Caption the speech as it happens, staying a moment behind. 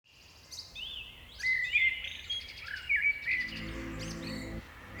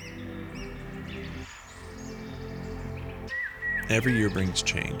Every year brings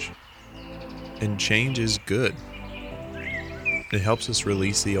change, and change is good. It helps us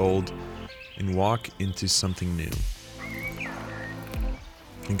release the old and walk into something new.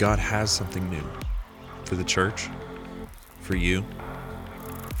 And God has something new for the church, for you,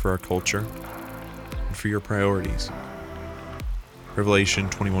 for our culture, and for your priorities. Revelation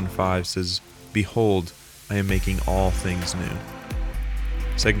 21:5 says, "Behold, I am making all things new."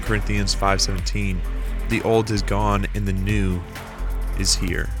 2 Corinthians 5:17, "The old is gone and the new is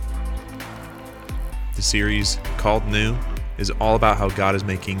here." The series called New is all about how God is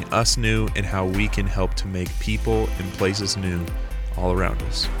making us new and how we can help to make people and places new all around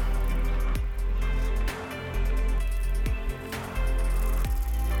us.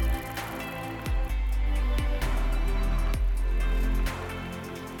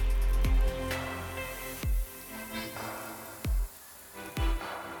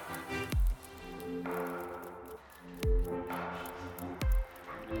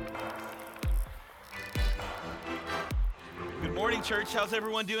 Good morning, church. How's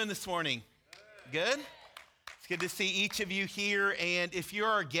everyone doing this morning? Good? It's good to see each of you here. And if you're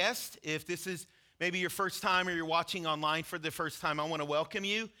our guest, if this is maybe your first time or you're watching online for the first time, I want to welcome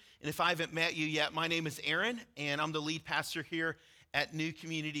you. And if I haven't met you yet, my name is Aaron, and I'm the lead pastor here at New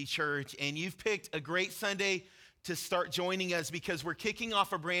Community Church. And you've picked a great Sunday to start joining us because we're kicking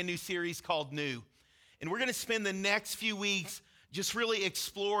off a brand new series called New. And we're going to spend the next few weeks just really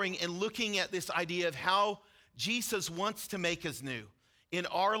exploring and looking at this idea of how Jesus wants to make us new in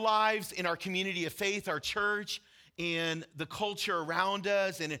our lives, in our community of faith, our church, in the culture around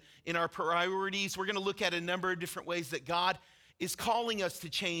us, and in our priorities. We're going to look at a number of different ways that God is calling us to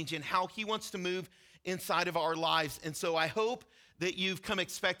change and how he wants to move inside of our lives. And so I hope that you've come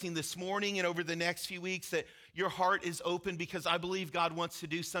expecting this morning and over the next few weeks that your heart is open, because I believe God wants to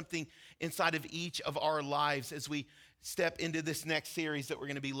do something inside of each of our lives as we step into this next series that we're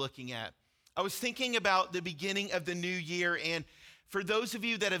going to be looking at. I was thinking about the beginning of the new year, and for those of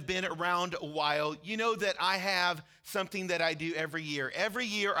you that have been around a while, you know that I have something that I do every year. Every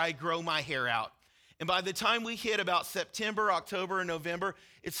year I grow my hair out. And by the time we hit about September, October, and November,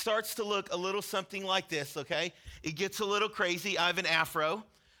 it starts to look a little something like this, okay? It gets a little crazy. I have an afro.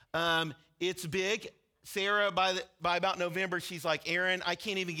 It's big. Sarah, by about November, she's like, "Aaron, I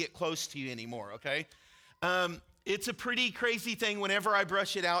can't even get close to you anymore," okay? It's a pretty crazy thing. Whenever I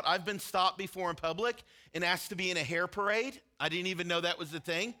brush it out, I've been stopped before in public and asked to be in a hair parade. I didn't even know that was a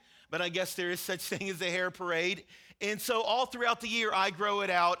thing, but I guess there is such thing as a hair parade. And so all throughout the year, I grow it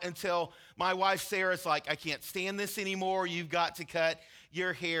out until my wife, Sarah's like, "I can't stand this anymore. You've got to cut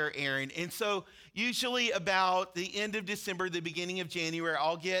your hair, Aaron." And so usually about the end of December, the beginning of January,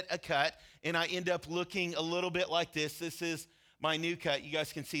 I'll get a cut, and I end up looking a little bit like this. This is my new cut. You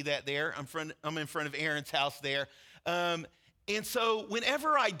guys can see that there. I'm in front of Aaron's house there. And so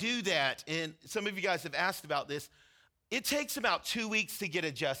whenever I do that, and some of you guys have asked about this, it takes about 2 weeks to get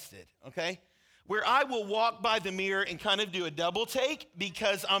adjusted, okay? Where I will walk by the mirror and kind of do a double take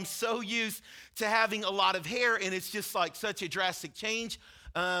because I'm so used to having a lot of hair, and it's just like such a drastic change.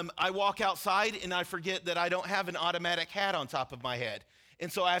 I walk outside and I forget that I don't have an automatic hat on top of my head.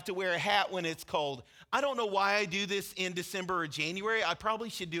 And so I have to wear a hat when it's cold. I don't know why I do this in December or January. I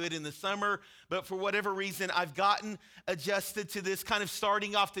probably should do it in the summer, but for whatever reason, I've gotten adjusted to this, kind of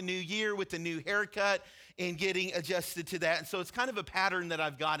starting off the new year with the new haircut and getting adjusted to that. And so it's kind of a pattern that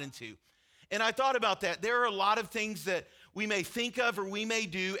I've got into. And I thought about that. There are a lot of things that we may think of or we may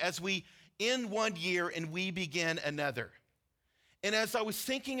do as we end one year and we begin another. And as I was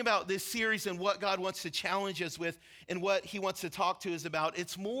thinking about this series and what God wants to challenge us with and what he wants to talk to us about,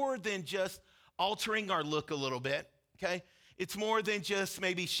 it's more than just altering our look a little bit, okay? It's more than just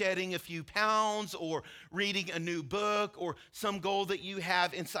maybe shedding a few pounds or reading a new book or some goal that you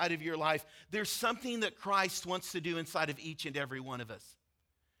have inside of your life. There's something that Christ wants to do inside of each and every one of us.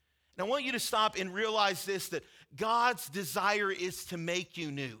 And I want you to stop and realize this, that God's desire is to make you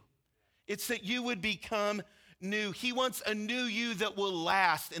new. It's that you would become new. He wants a new you that will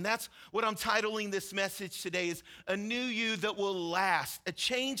last. And that's what I'm titling this message today, is a new you that will last. A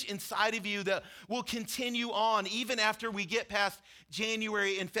change inside of you that will continue on even after we get past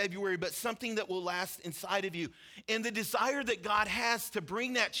January and February, but something that will last inside of you. And the desire that God has to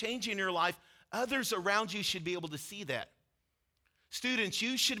bring that change in your life, others around you should be able to see that. Students,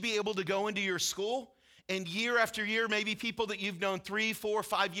 you should be able to go into your school, and year after year, maybe people that you've known 3, 4,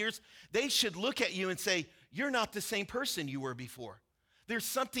 5 years, they should look at you and say, "You're not the same person you were before. There's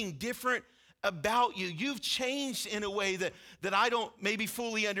something different about you. You've changed in a way that I don't maybe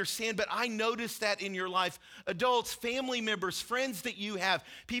fully understand, but I noticed that in your life." Adults, family members, friends that you have,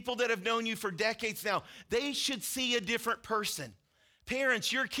 people that have known you for decades now, they should see a different person.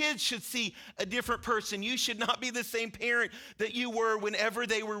 Parents, your kids should see a different person. You should not be the same parent that you were whenever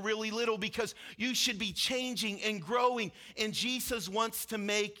they were really little, because you should be changing and growing, and Jesus wants to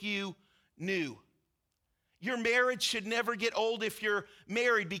make you new. Your marriage should never get old if you're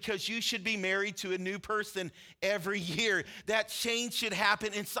married, because you should be married to a new person every year. That change should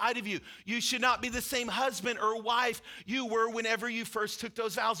happen inside of you. You should not be the same husband or wife you were whenever you first took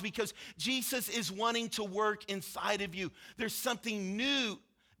those vows, because Jesus is wanting to work inside of you. There's something new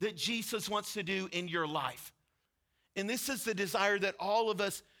that Jesus wants to do in your life. And this is the desire that all of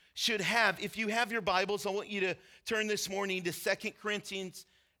us should have. If you have your Bibles, I want you to turn this morning to 2 Corinthians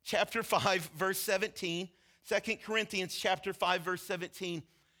chapter 5, verse 17. 2 Corinthians chapter 5, verse 17.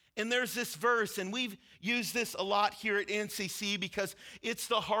 And there's this verse, and we've used this a lot here at NCC because it's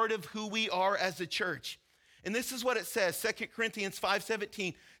the heart of who we are as a church. And this is what it says. 2 Corinthians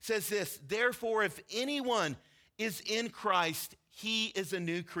 5:17 says this: therefore, if anyone is in Christ, he is a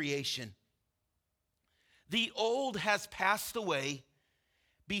new creation. The old has passed away.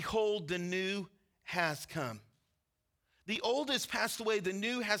 Behold, the new has come. The old has passed away, the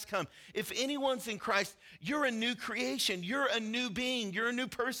new has come. If anyone's in Christ, you're a new creation. You're a new being. You're a new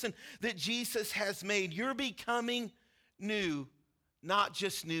person that Jesus has made. You're becoming new, not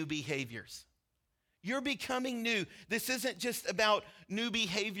just new behaviors. You're becoming new. This isn't just about new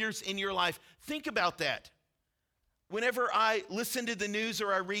behaviors in your life. Think about that. Whenever I listen to the news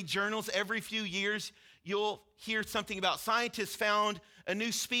or I read journals every few years, you'll hear something about scientists found a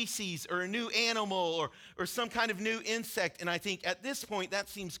new species or a new animal or some kind of new insect. And I think at this point, that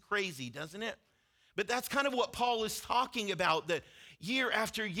seems crazy, doesn't it? But that's kind of what Paul is talking about, that year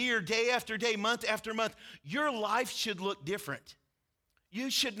after year, day after day, month after month, your life should look different. You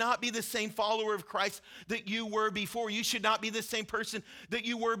should not be the same follower of Christ that you were before. You should not be the same person that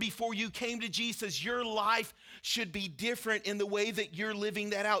you were before you came to Jesus. Your life should be different in the way that you're living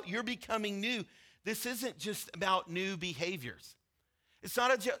that out. You're becoming new. This isn't just about new behaviors. It's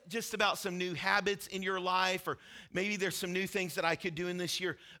not just about some new habits in your life, or maybe there's some new things that I could do in this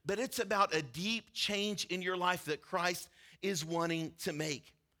year, but it's about a deep change in your life that Christ is wanting to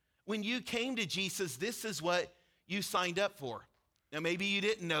make. When you came to Jesus, this is what you signed up for. Now, maybe you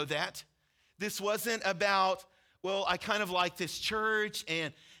didn't know that. This wasn't about, well, I kind of like this church,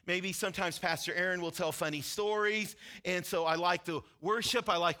 and maybe sometimes Pastor Aaron will tell funny stories, and so I like the worship.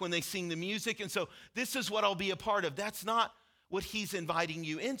 I like when they sing the music, and so this is what I'll be a part of. That's not what he's inviting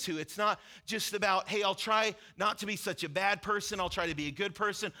you into. It's not just about, hey, I'll try not to be such a bad person. I'll try to be a good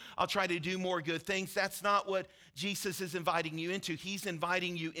person. I'll try to do more good things. That's not what Jesus is inviting you into. He's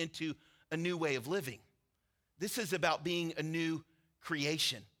inviting you into a new way of living. This is about being a new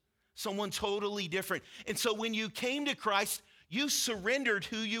creation, someone totally different. And so when you came to Christ, you surrendered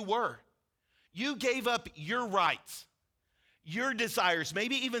who you were. You gave up your rights, your desires,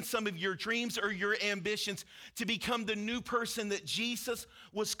 maybe even some of your dreams or your ambitions to become the new person that Jesus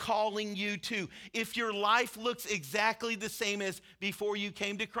was calling you to. If your life looks exactly the same as before you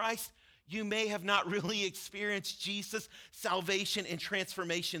came to Christ, you may have not really experienced Jesus' salvation and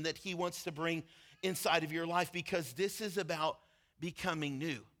transformation that he wants to bring inside of your life, because this is about becoming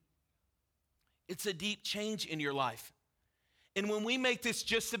new. It's a deep change in your life. And when we make this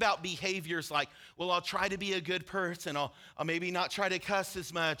just about behaviors like, well, I'll try to be a good person, I'll maybe not try to cuss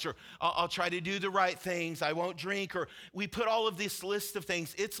as much, or I'll try to do the right things, I won't drink, or we put all of this list of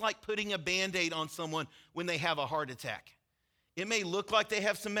things, it's like putting a Band-Aid on someone when they have a heart attack. It may look like they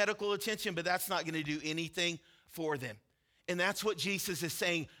have some medical attention, but that's not going to do anything for them. And that's what Jesus is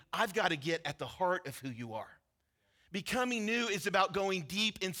saying. I've got to get at the heart of who you are. Becoming new is about going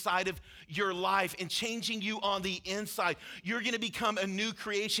deep inside of your life and changing you on the inside. You're going to become a new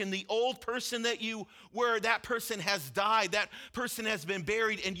creation. The old person that you were, that person has died. That person has been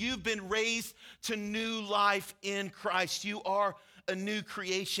buried, and you've been raised to new life in Christ. You are a new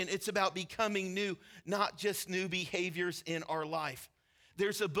creation. It's about becoming new, not just new behaviors in our life.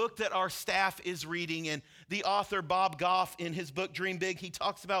 There's a book that our staff is reading, and the author, Bob Goff, in his book, Dream Big, he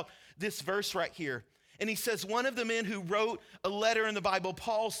talks about this verse right here. And he says, one of the men who wrote a letter in the Bible,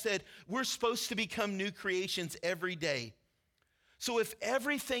 Paul, said, we're supposed to become new creations every day. So if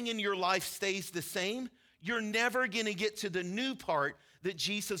everything in your life stays the same, you're never going to get to the new part that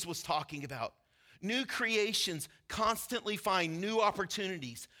Jesus was talking about. New creations constantly find new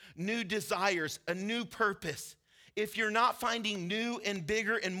opportunities, new desires, a new purpose. If you're not finding new and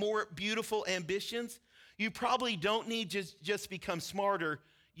bigger and more beautiful ambitions, you probably don't need to just become smarter.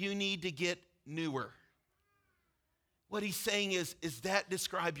 You need to get newer. What he's saying is that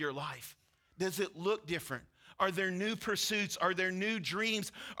describe your life? Does it look different? Are there new pursuits? Are there new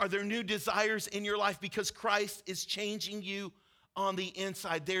dreams? Are there new desires in your life? Because Christ is changing you on the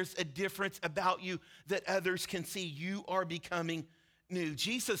inside. There's a difference about you that others can see. You are becoming new.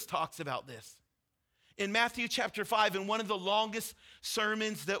 Jesus talks about this. In Matthew chapter 5, in one of the longest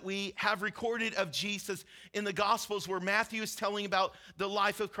sermons that we have recorded of Jesus in the Gospels, where Matthew is telling about the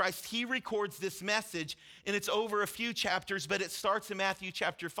life of Christ, he records this message, and it's over a few chapters, but it starts in Matthew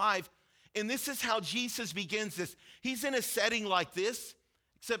chapter 5. And this is how Jesus begins this. He's in a setting like this,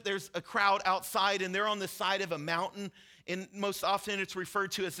 except there's a crowd outside, and they're on the side of a mountain, and most often it's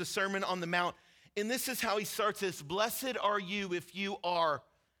referred to as the Sermon on the Mount. And this is how he starts this: "Blessed are you if you are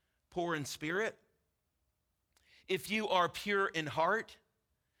poor in spirit, if you are pure in heart,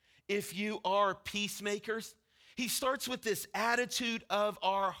 if you are peacemakers." He starts with this attitude of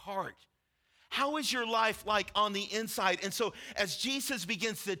our heart. How is your life like on the inside? And so as Jesus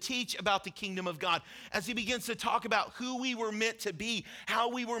begins to teach about the kingdom of God, as he begins to talk about who we were meant to be, how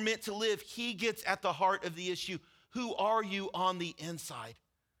we were meant to live, he gets at the heart of the issue. Who are you on the inside?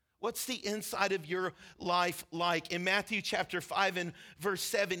 What's the inside of your life like? In Matthew chapter 5 and verse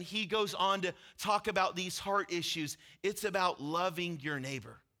 7, he goes on to talk about these heart issues. It's about loving your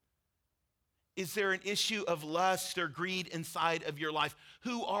neighbor. Is there an issue of lust or greed inside of your life?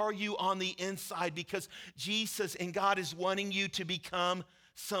 Who are you on the inside? Because Jesus and God is wanting you to become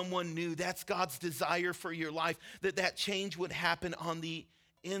someone new. That's God's desire for your life, that change would happen on the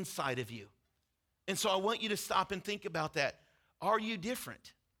inside of you. And so I want you to stop and think about that. Are you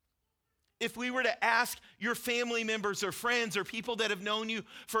different? If we were to ask your family members or friends or people that have known you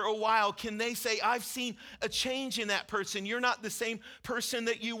for a while, can they say, I've seen a change in that person? You're not the same person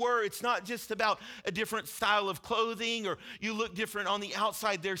that you were. It's not just about a different style of clothing or you look different on the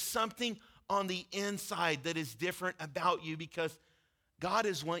outside. There's something on the inside that is different about you because God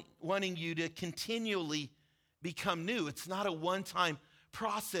is wanting you to continually become new. It's not a one-time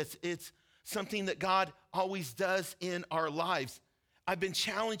process. It's something that God always does in our lives. I've been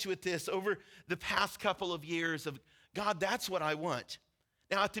challenged with this over the past couple of years of, God, that's what I want.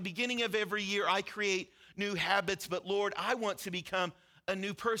 Now, at the beginning of every year, I create new habits, but Lord, I want to become a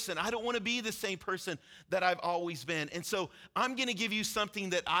new person. I don't want to be the same person that I've always been. And so I'm going to give you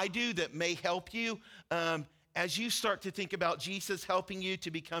something that I do that may help you as you start to think about Jesus helping you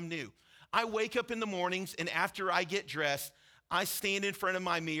to become new. I wake up in the mornings, and after I get dressed, I stand in front of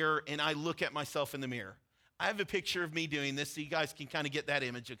my mirror and I look at myself in the mirror. I have a picture of me doing this so you guys can kind of get that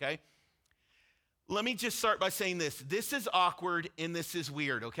image, okay? Let me just start by saying this. This is awkward and this is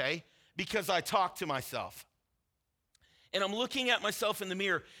weird, okay? Because I talk to myself. And I'm looking at myself in the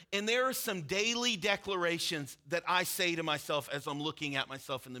mirror, and there are some daily declarations that I say to myself as I'm looking at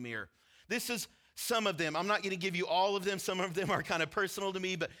myself in the mirror. This is some of them. I'm not going to give you all of them. Some of them are kind of personal to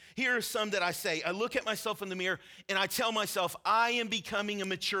me, but here are some that I say. I look at myself in the mirror, and I tell myself, I am becoming a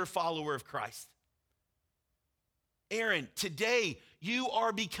mature follower of Christ. Aaron, today you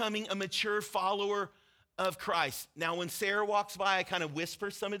are becoming a mature follower of Christ. Now, when Sarah walks by, I kind of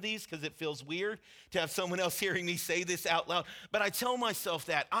whisper some of these because it feels weird to have someone else hearing me say this out loud. But I tell myself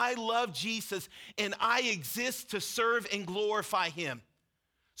that I love Jesus and I exist to serve and glorify him.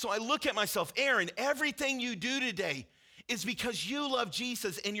 So I look at myself, Aaron, everything you do today is because you love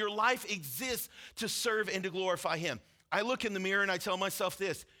Jesus and your life exists to serve and to glorify him. I look in the mirror and I tell myself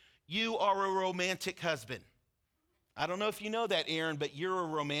this: you are a romantic husband. I don't know if you know that, Aaron, but you're a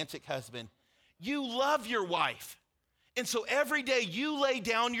romantic husband. You love your wife. And so every day you lay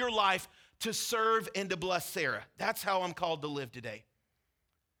down your life to serve and to bless Sarah. That's how I'm called to live today.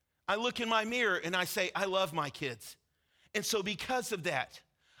 I look in my mirror and I say, I love my kids. And so because of that,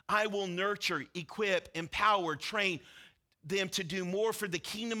 I will nurture, equip, empower, train them to do more for the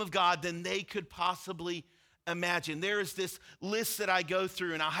kingdom of God than they could possibly imagine. There is this list that I go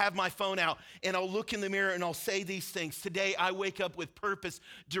through, and I'll have my phone out and I'll look in the mirror and I'll say these things. Today I wake up with purpose,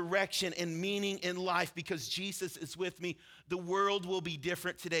 direction, and meaning in life because Jesus is with me. The world will be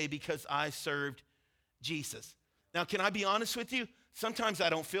different today because I served Jesus. Now, can I be honest with you? Sometimes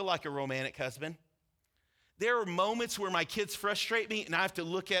I don't feel like a romantic husband. There are moments where my kids frustrate me and I have to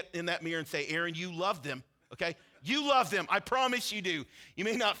look in that mirror and say, Aaron, you love them, okay? You love them. I promise you do. You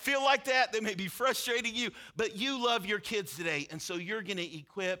may not feel like that. They may be frustrating you, but you love your kids today. And so you're going to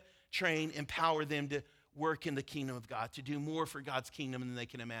equip, train, empower them to work in the kingdom of God, to do more for God's kingdom than they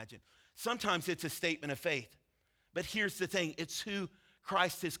can imagine. Sometimes it's a statement of faith. But here's the thing. It's who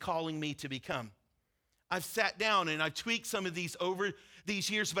Christ is calling me to become. I've sat down and I've tweaked some of these over these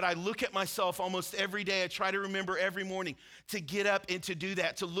years, but I look at myself almost every day. I try to remember every morning to get up and to do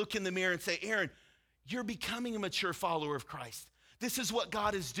that, to look in the mirror and say, Aaron, you're becoming a mature follower of Christ. This is what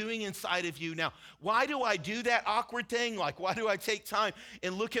God is doing inside of you. Now, why do I do that awkward thing? Like, why do I take time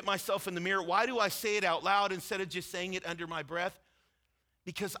and look at myself in the mirror? Why do I say it out loud instead of just saying it under my breath?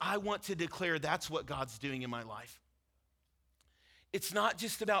 Because I want to declare that's what God's doing in my life. It's not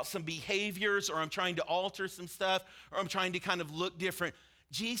just about some behaviors, or I'm trying to alter some stuff, or I'm trying to kind of look different.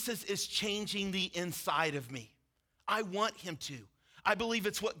 Jesus is changing the inside of me. I want him to. I believe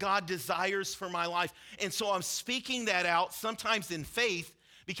it's what God desires for my life. And so I'm speaking that out, sometimes in faith,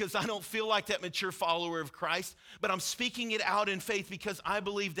 because I don't feel like that mature follower of Christ, but I'm speaking it out in faith because I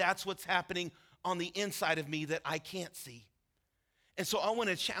believe that's what's happening on the inside of me that I can't see. And so I want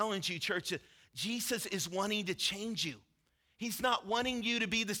to challenge you, church, that Jesus is wanting to change you. He's not wanting you to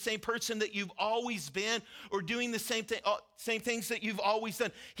be the same person that you've always been or doing the same things that you've always done.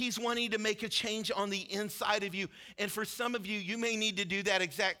 He's wanting to make a change on the inside of you. And for some of you, you may need to do that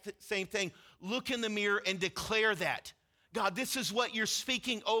exact same thing. Look in the mirror and declare that. God, this is what you're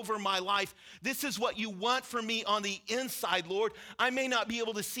speaking over my life. This is what you want for me on the inside, Lord. I may not be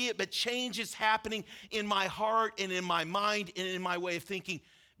able to see it, but change is happening in my heart and in my mind and in my way of thinking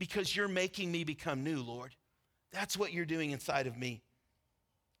because you're making me become new, Lord. That's what you're doing inside of me.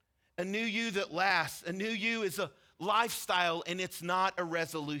 A new you that lasts. A new you is a lifestyle and it's not a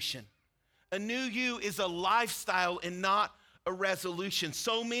resolution. A new you is a lifestyle and not a resolution.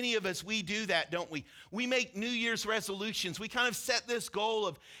 So many of us, we do that, don't we? We make New Year's resolutions. We kind of set this goal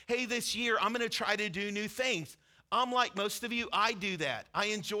of, hey, this year I'm going to try to do new things. I'm like most of you, I do that. I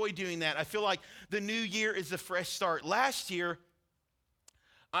enjoy doing that. I feel like the new year is a fresh start. Last year,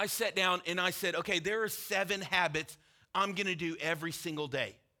 I sat down and I said, okay, there are 7 habits I'm going to do every single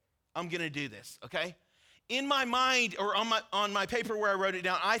day. I'm going to do this, okay? In my mind, or on my paper where I wrote it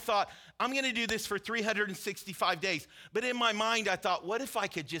down, I thought, I'm going to do this for 365 days. But in my mind, I thought, what if I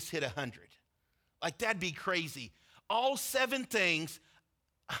could just hit 100? Like, that'd be crazy. All 7 things,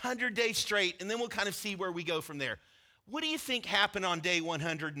 100 days straight, and then we'll kind of see where we go from there. What do you think happened on day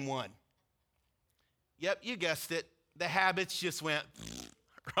 101? Yep, you guessed it. The habits just went,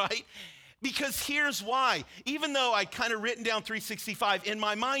 right? Because here's why. Even though I kind of written down 365, in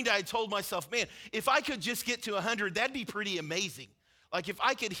my mind I told myself, man, if I could just get to 100, that'd be pretty amazing. Like if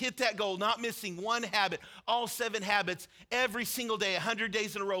I could hit that goal, not missing one habit, all 7 habits every single day, 100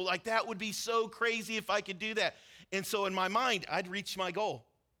 days in a row, like that would be so crazy if I could do that. And so in my mind, I'd reached my goal.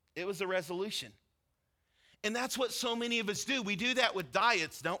 It was a resolution. And that's what so many of us do. We do that with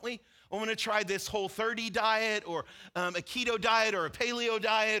diets, don't we? I'm going to try this Whole30 diet or a keto diet or a paleo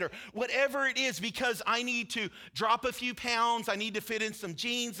diet or whatever it is because I need to drop a few pounds. I need to fit in some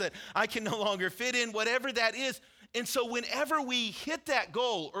jeans that I can no longer fit in, whatever that is. And so whenever we hit that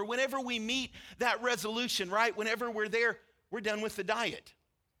goal or whenever we meet that resolution, right, whenever we're there, we're done with the diet.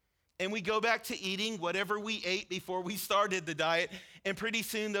 And we go back to eating whatever we ate before we started the diet. And pretty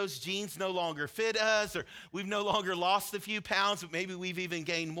soon those jeans no longer fit us, or we've no longer lost a few pounds, but maybe we've even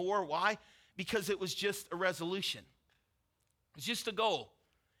gained more. Why? Because it was just a resolution. It's just a goal.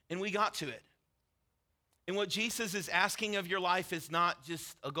 And we got to it. And what Jesus is asking of your life is not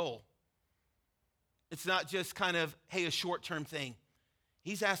just a goal. It's not just kind of, hey, a short-term thing.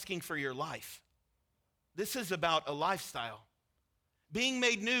 He's asking for your life. This is about a lifestyle. Being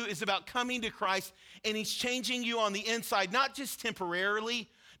made new is about coming to Christ, and he's changing you on the inside, not just temporarily,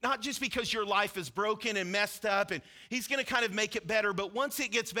 not just because your life is broken and messed up, and he's going to kind of make it better, but once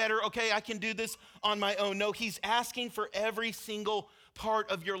it gets better, okay, I can do this on my own. No, he's asking for every single part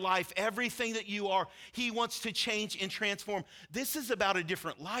of your life, everything that you are. He wants to change and transform. This is about a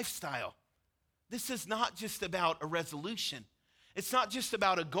different lifestyle. This is not just about a resolution. It's not just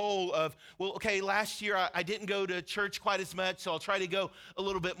about a goal of, well, okay, last year I didn't go to church quite as much, so I'll try to go a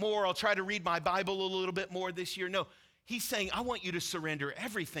little bit more. I'll try to read my Bible a little bit more this year. No, he's saying, I want you to surrender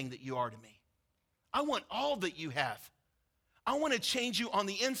everything that you are to me. I want all that you have. I want to change you on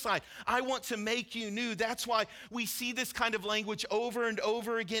the inside. I want to make you new. That's why we see this kind of language over and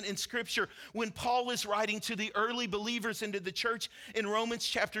over again in Scripture. When Paul is writing to the early believers into the church in Romans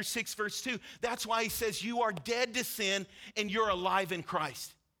chapter 6, verse 2, that's why he says, you are dead to sin and you're alive in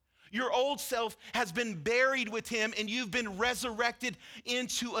Christ. Your old self has been buried with him and you've been resurrected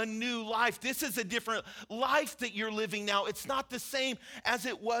into a new life. This is a different life that you're living now. It's not the same as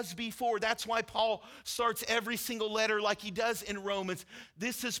it was before. That's why Paul starts every single letter like he does in Romans.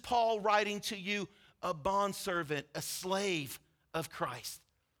 This is Paul writing to you, a bondservant, a slave of Christ.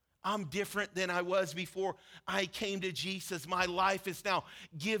 I'm different than I was before I came to Jesus. My life is now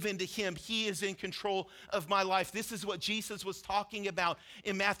given to him. He is in control of my life. This is what Jesus was talking about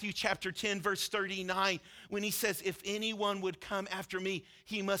in Matthew chapter 10, verse 39, when he says, if anyone would come after me,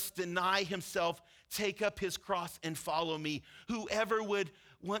 he must deny himself, take up his cross and follow me. Whoever would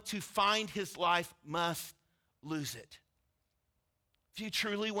want to find his life must lose it. If you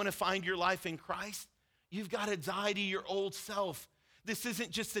truly want to find your life in Christ, you've got to die to your old self. This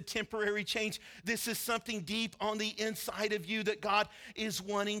isn't just a temporary change. This is something deep on the inside of you that God is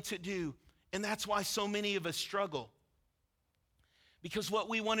wanting to do. And that's why so many of us struggle. Because what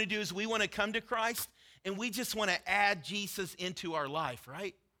we want to do is we want to come to Christ and we just want to add Jesus into our life,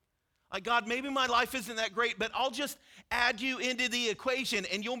 right? Like, God, maybe my life isn't that great, but I'll just add you into the equation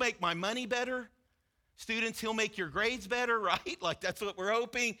and you'll make my money better. Students, he'll make your grades better, right? Like, that's what we're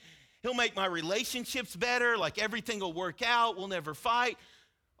hoping. He'll make my relationships better. Like, everything will work out. We'll never fight.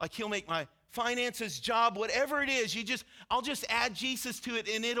 Like, he'll make my finances, job, whatever it is. I'll just add Jesus to it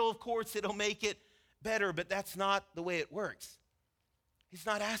and it'll make it better. But that's not the way it works. He's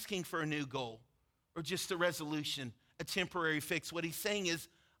not asking for a new goal or just a resolution, a temporary fix. What he's saying is,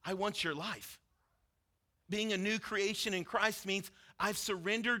 I want your life. Being a new creation in Christ means I've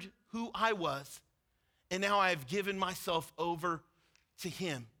surrendered who I was, and now I've given myself over to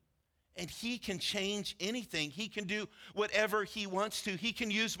him. And he can change anything. He can do whatever he wants to. He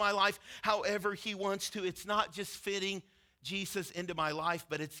can use my life however he wants to. It's not just fitting Jesus into my life,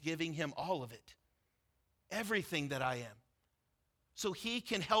 but it's giving him all of it, everything that I am. So he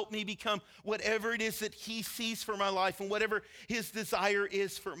can help me become whatever it is that he sees for my life and whatever his desire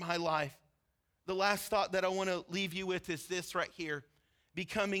is for my life. The last thought that I want to leave you with is this right here.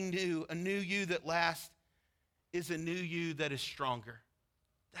 Becoming new, a new you that lasts is a new you that is stronger.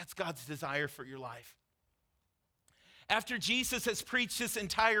 That's God's desire for your life. After Jesus has preached this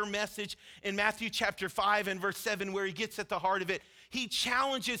entire message in Matthew chapter 5 and verse 7, where he gets at the heart of it, he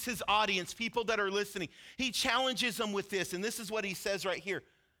challenges his audience, people that are listening. He challenges them with this, and this is what he says right here.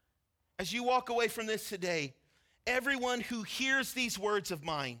 As you walk away from this today, everyone who hears these words of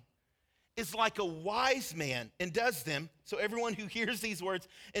mine is like a wise man and does them. So everyone who hears these words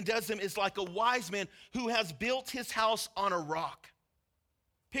and does them is like a wise man who has built his house on a rock.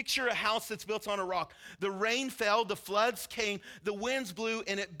 Picture a house that's built on a rock. The rain fell, the floods came, the winds blew,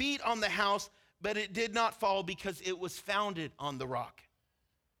 and it beat on the house, but it did not fall because it was founded on the rock.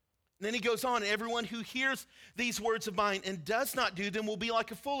 And then he goes on, everyone who hears these words of mine and does not do them will be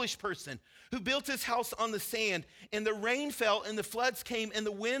like a foolish person who built his house on the sand, and the rain fell, and the floods came, and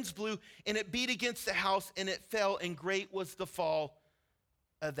the winds blew, and it beat against the house, and it fell, and great was the fall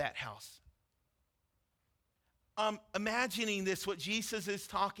of that house. Imagining this, what Jesus is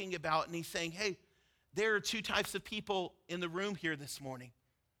talking about, and he's saying, hey, there are two types of people in the room here this morning.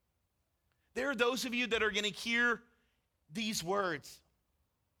 There are those of you that are going to hear these words,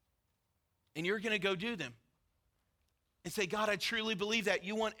 and you're going to go do them and say, God, I truly believe that.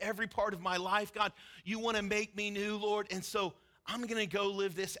 You want every part of my life. God, you want to make me new, Lord, and so I'm going to go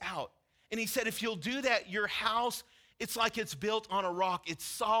live this out. And he said, if you'll do that, your house, it's like it's built on a rock. It's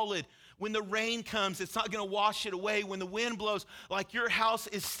solid. When the rain comes, it's not going to wash it away. When the wind blows, like your house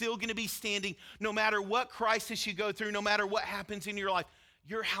is still going to be standing no matter what crisis you go through, no matter what happens in your life.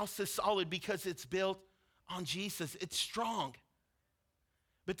 Your house is solid because it's built on Jesus. It's strong.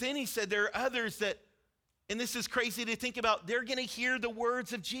 But then he said there are others that, and this is crazy to think about, they're going to hear the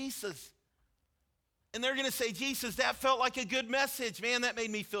words of Jesus. And they're going to say, Jesus, that felt like a good message. Man, that made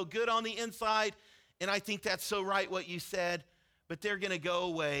me feel good on the inside. And I think that's so right what you said. But they're going to go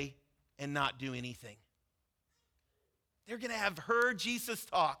away and not do anything. They're going to have heard Jesus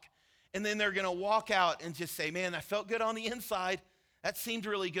talk, and then they're going to walk out and just say, man, I felt good on the inside. That seemed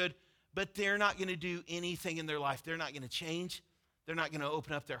really good, but they're not going to do anything in their life. They're not going to change. They're not going to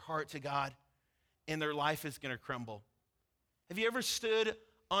open up their heart to God, and their life is going to crumble. Have you ever stood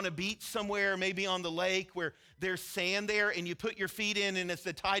on a beach somewhere, maybe on the lake, where there's sand there, and you put your feet in, and as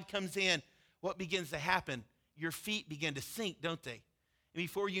the tide comes in, what begins to happen? Your feet begin to sink, don't they? And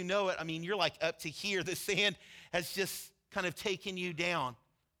before you know it, I mean, you're like up to here. The sand has just kind of taken you down.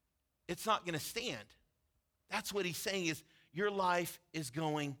 It's not going to stand. That's what he's saying is your life is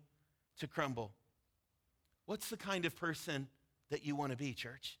going to crumble. What's the kind of person that you want to be,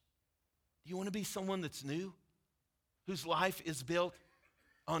 church? Do you want to be someone that's new, whose life is built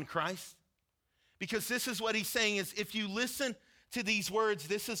on Christ? Because this is what he's saying is if you listen to these words,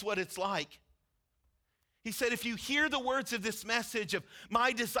 this is what it's like. He said, if you hear the words of this message of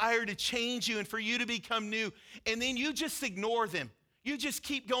my desire to change you and for you to become new, and then you just ignore them, you just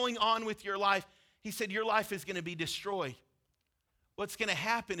keep going on with your life, he said, your life is going to be destroyed. What's going to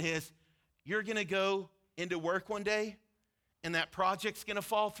happen is you're going to go into work one day, and that project's going to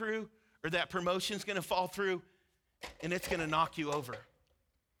fall through, or that promotion's going to fall through, and it's going to knock you over.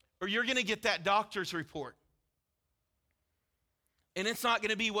 Or you're going to get that doctor's report, and it's not going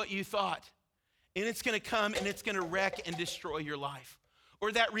to be what you thought. and it's going to come and it's going to wreck and destroy your life.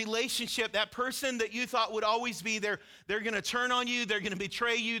 Or that relationship, that person that you thought would always be there, they're going to turn on you, they're going to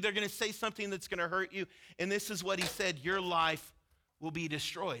betray you, they're going to say something that's going to hurt you. And this is what he said, your life will be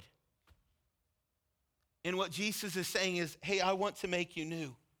destroyed. And what Jesus is saying is, hey, I want to make you new.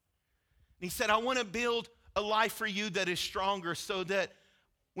 And he said, I want to build a life for you that is stronger so that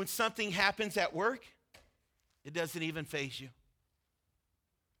when something happens at work, it doesn't even faze you.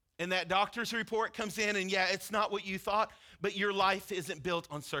 And that doctor's report comes in and yeah, it's not what you thought, but your life isn't built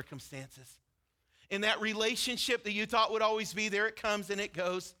on circumstances. And that relationship that you thought would always be there, it comes and it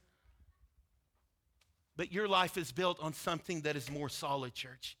goes. But your life is built on something that is more solid,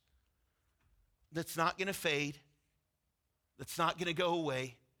 church. That's not going to fade. That's not going to go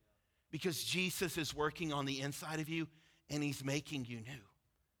away. Because Jesus is working on the inside of you and he's making you new.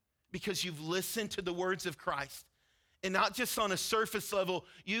 Because you've listened to the words of Christ. And not just on a surface level,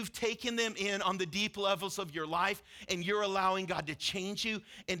 you've taken them in on the deep levels of your life, and you're allowing God to change you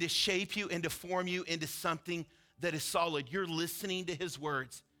and to shape you and to form you into something that is solid. You're listening to his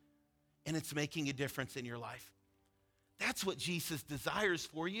words, and it's making a difference in your life. That's what Jesus desires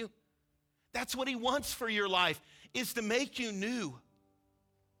for you. That's what he wants for your life, is to make you new.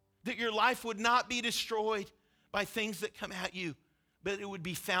 That your life would not be destroyed by things that come at you, but it would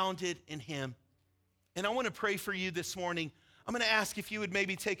be founded in him. And I want to pray for you this morning. I'm going to ask if you would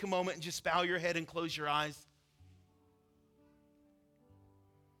maybe take a moment and just bow your head and close your eyes.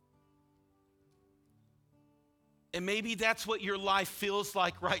 And maybe that's what your life feels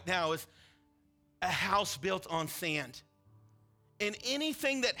like right now, is a house built on sand. And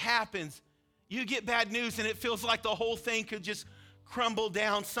anything that happens, you get bad news and it feels like the whole thing could just crumble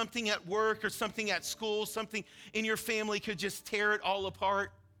down. Something at work or something at school, something in your family could just tear it all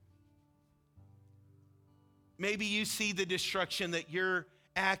apart. Maybe you see the destruction that your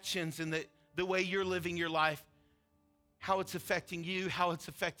actions and the way you're living your life, how it's affecting you, how it's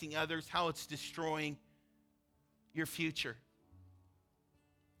affecting others, how it's destroying your future.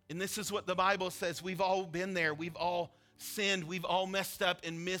 And this is what the Bible says. We've all been there. We've all sinned. We've all messed up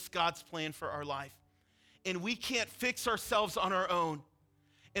and missed God's plan for our life. And we can't fix ourselves on our own.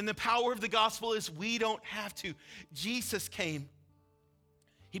 And the power of the gospel is we don't have to. Jesus came.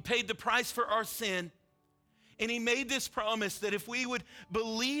 He paid the price for our sin. And he made this promise that if we would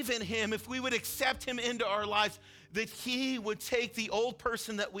believe in him, if we would accept him into our lives, that he would take the old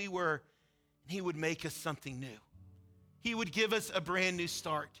person that we were and he would make us something new. He would give us a brand new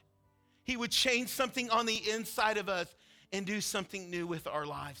start. He would change something on the inside of us and do something new with our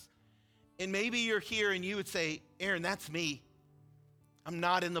lives. And maybe you're here and you would say, Aaron, that's me. I'm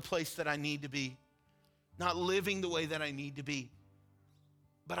not in the place that I need to be, not living the way that I need to be.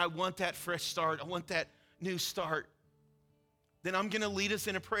 But I want that fresh start. I want that new start. Then I'm going to lead us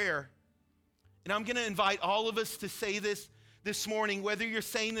in a prayer. And I'm going to invite all of us to say this morning, whether you're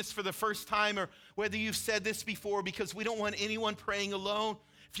saying this for the first time or whether you've said this before, because we don't want anyone praying alone.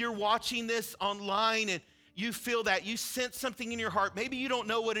 If you're watching this online and you feel that, you sense something in your heart, maybe you don't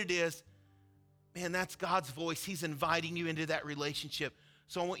know what it is, man, that's God's voice. He's inviting you into that relationship.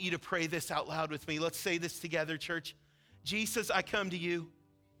 So I want you to pray this out loud with me. Let's say this together, church. Jesus, I come to you.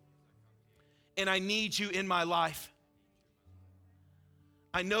 And I need you in my life.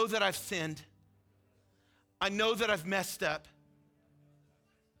 I know that I've sinned. I know that I've messed up.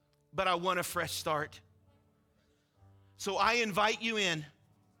 But I want a fresh start. So I invite you in.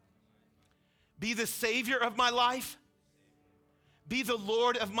 Be the Savior of my life. Be the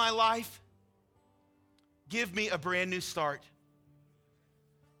Lord of my life. Give me a brand new start.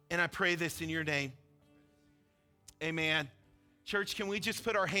 And I pray this in your name. Amen. Church, can we just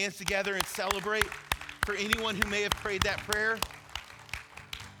put our hands together and celebrate for anyone who may have prayed that prayer?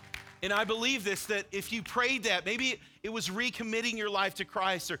 And I believe this, that if you prayed that, maybe it was recommitting your life to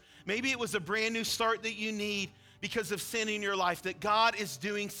Christ, or maybe it was a brand new start that you need because of sin in your life, that God is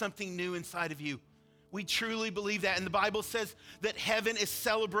doing something new inside of you. We truly believe that. And the Bible says that heaven is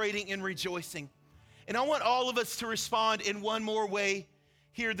celebrating and rejoicing. And I want all of us to respond in one more way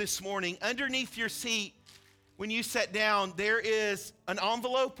here this morning. Underneath your seat, when you sat down, there is an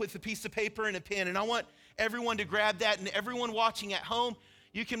envelope with a piece of paper and a pen. And I want everyone to grab that. And everyone watching at home,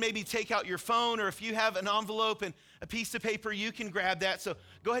 you can maybe take out your phone, or if you have an envelope and a piece of paper, you can grab that. So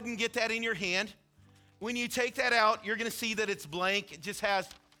go ahead and get that in your hand. When you take that out, you're going to see that it's blank. It just has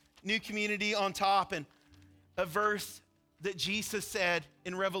New Community on top and a verse that Jesus said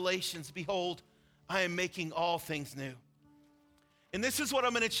in Revelations, behold, I am making all things new. And this is what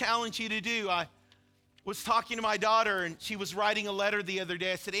I'm going to challenge you to do. I was talking to my daughter, and she was writing a letter the other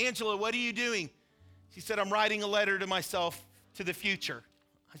day. I said, Angela, what are you doing? She said, I'm writing a letter to myself to the future.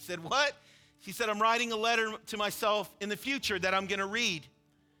 I said, what? She said, I'm writing a letter to myself in the future that I'm going to read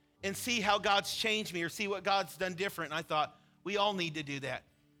and see how God's changed me or see what God's done different. And I thought, we all need to do that.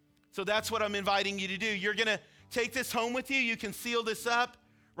 So that's what I'm inviting you to do. You're going to take this home with you. You can seal this up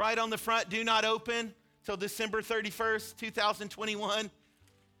right on the front. Do not open till December 31st, 2021.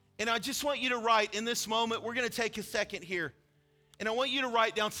 And I just want you to write in this moment. We're going to take a second here. And I want you to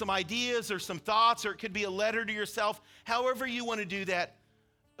write down some ideas or some thoughts, or it could be a letter to yourself, however you want to do that,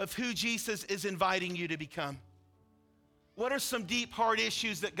 of who Jesus is inviting you to become. What are some deep, hard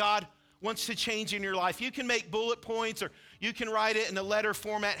issues that God wants to change in your life? You can make bullet points or you can write it in a letter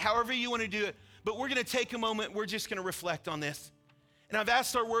format, however you want to do it. But we're going to take a moment. We're just going to reflect on this. And I've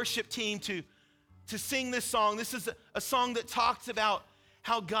asked our worship team to sing this song. This is a song that talks about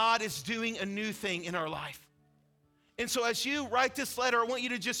how God is doing a new thing in our life. And so as you write this letter, I want you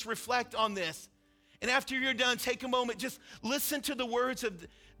to just reflect on this. And after you're done, take a moment, just listen to the words of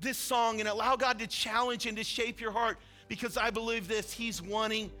this song and allow God to challenge and to shape your heart, because I believe this, He's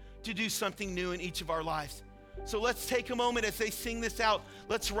wanting to do something new in each of our lives. So let's take a moment as they sing this out.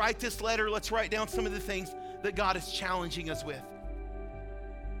 Let's write this letter. Let's write down some of the things that God is challenging us with.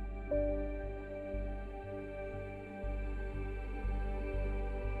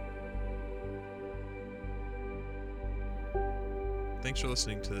 Thanks for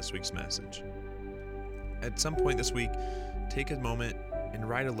listening to this week's message. At some point this week, take a moment and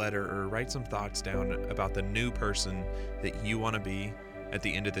write a letter or write some thoughts down about the new person that you want to be at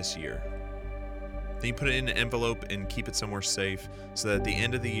the end of this year. Then you put it in an envelope and keep it somewhere safe so that at the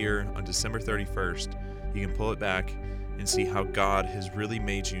end of the year, on December 31st, you can pull it back and see how God has really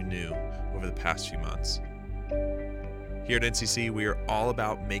made you new over the past few months. Here at NCC, we are all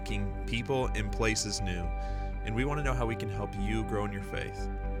about making people and places new, and we want to know how we can help you grow in your faith.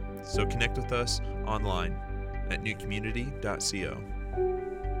 So connect with us online at newcommunity.co.